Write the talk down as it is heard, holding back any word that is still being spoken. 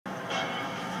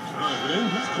man.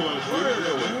 He's close.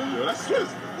 Yo, that's Swiss.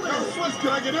 Yo, Swiss, can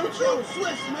I get in with you? Yo,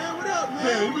 Swiss, man, what up, man?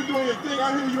 Man, you been doing your thing.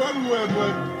 I hear you everywhere,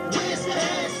 but... Where's the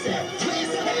asset? Where's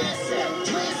the asset?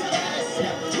 Where's the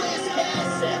asset? Where's the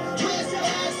asset? Where's the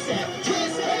asset?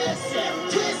 Where's the asset?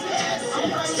 Where's the asset?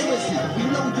 I'm right here. We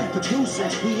know you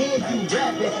producing. We hear you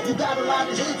rapping. You got a lot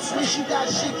of hits, Swiss. You got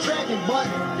shit cracking, but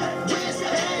where's the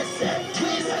asset?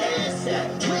 Where's the asset?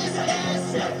 Where's the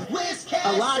asset? Where's the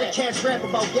asset? A lot of cats rap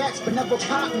about gats, but never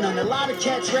pop none. A lot of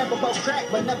cats rap about crack,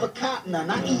 but never cop none.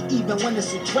 I eat even when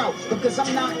it's a drought, because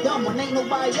I'm not dumb. When ain't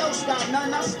nobody else got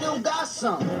none, I still got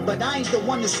some. But I ain't the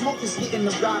one the smokers getting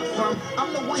the rock from.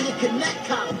 I'm the one you connect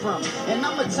cop from. And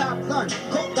I'm a top gun.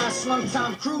 Coke got slung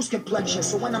Tom Cruise complexion.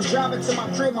 So when I'm driving to my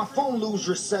crib, my phone lose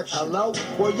reception. Hello?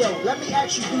 Well, yo, let me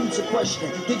ask you dudes a question.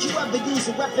 Did you ever use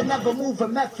a weapon, ever move a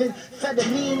method?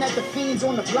 Amphetamine at the fiends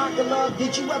on the block of love?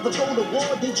 Did you ever go to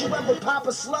war? Did you ever pop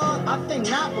a slug? I think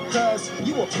not, because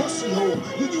you a pussy hole.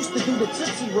 You used to do the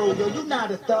Tootsie Roll, yo, you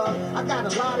not a thug. I got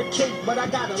a lot of cake, but I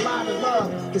got a lot of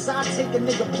love. Cause I take a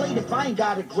nigga plate if I ain't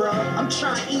got a grub. I'm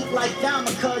trying to eat like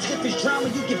Dama, cause if it's drama,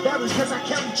 you get buried. Cause I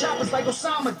carry choppers like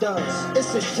Osama does.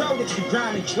 It's a drought if you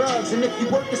grinding drugs, and if you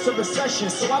work, it's a recession.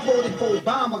 So I voted for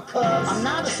Obama, cause I'm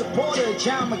not a supporter of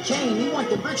John McCain. He want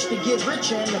the rich to get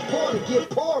richer and the poor to get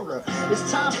poorer.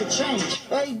 It's time for change.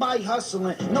 Everybody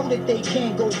hustling. Know that they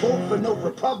can't go vote for no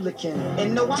Republican.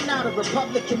 And no, I'm not a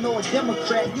Republican or a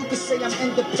Democrat. You can say I'm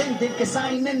independent, cause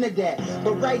I ain't into that.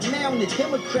 But right now, the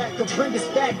Democrat could bring us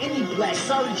back any black.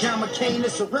 Sorry, John McCain,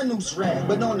 it's a Reynolds rap.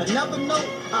 But on another note,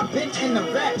 I've been in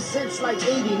the rap since like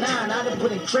 89. I done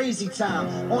put in crazy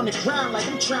time. On the ground like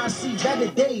I'm trying to see better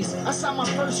days. I signed my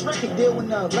first record deal in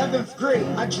the 11th grade.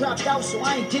 I dropped out, so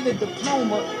I ain't get a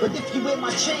diploma. But if you wear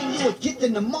my chain, you would get the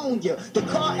pneumonia. The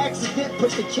car accident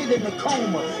put the kid in a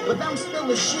coma. But I'm still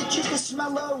a shit, you can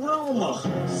smell the aroma.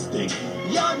 Stink.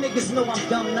 Y'all niggas know I'm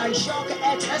dumb nice. Y'all can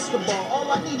ask Escobar.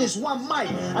 All I need is one mic.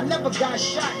 I never got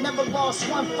shot, never lost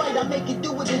one fight. I make it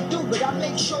do what it do, but I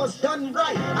make sure it's done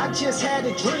right. I just had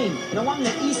a dream. Now I'm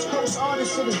the East Coast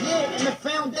Artist of the Year in the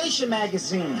Foundation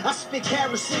magazine. I spit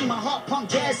kerosene, my heart pump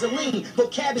gasoline.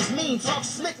 Vocab is mean, talk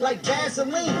slick like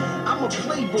Vaseline. I'm a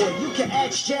playboy, you can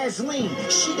ask Jasleen.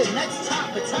 She the next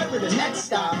topic, her the next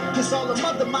stop. Cause all the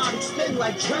mother models spin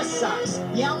like dress socks.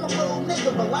 Yeah, I'm a little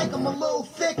nigga, but like I'm a little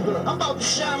thicker. I'm about to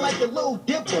shine like a little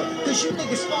dipper. Cause you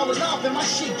niggas falling off and my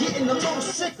shit getting a little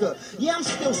sicker. Yeah, I'm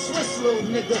still Swiss, little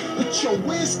nigga. But yo,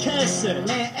 where's Cassette?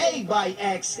 Man, everybody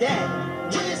asks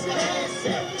that. Where's the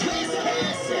asset? Where's the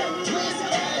asset? Where's the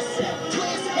asset?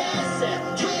 Where's the asset?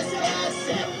 Where's the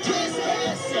asset? Where's the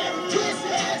asset? Where's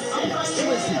the asset? I'm right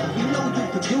here. We know you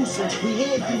producing. We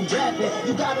hear you rapping.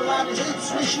 You got a lot of hits,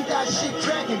 Swiss. You got shit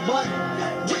cracking, but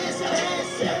where's the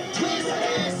asset? Where's the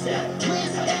asset?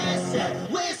 Where's the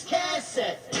asset? Where's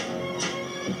Cassette?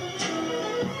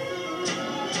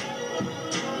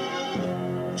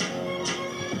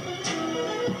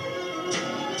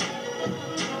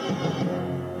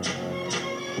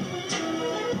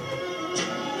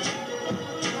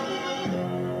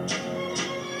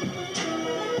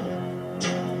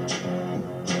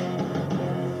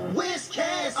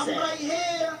 I'm right here.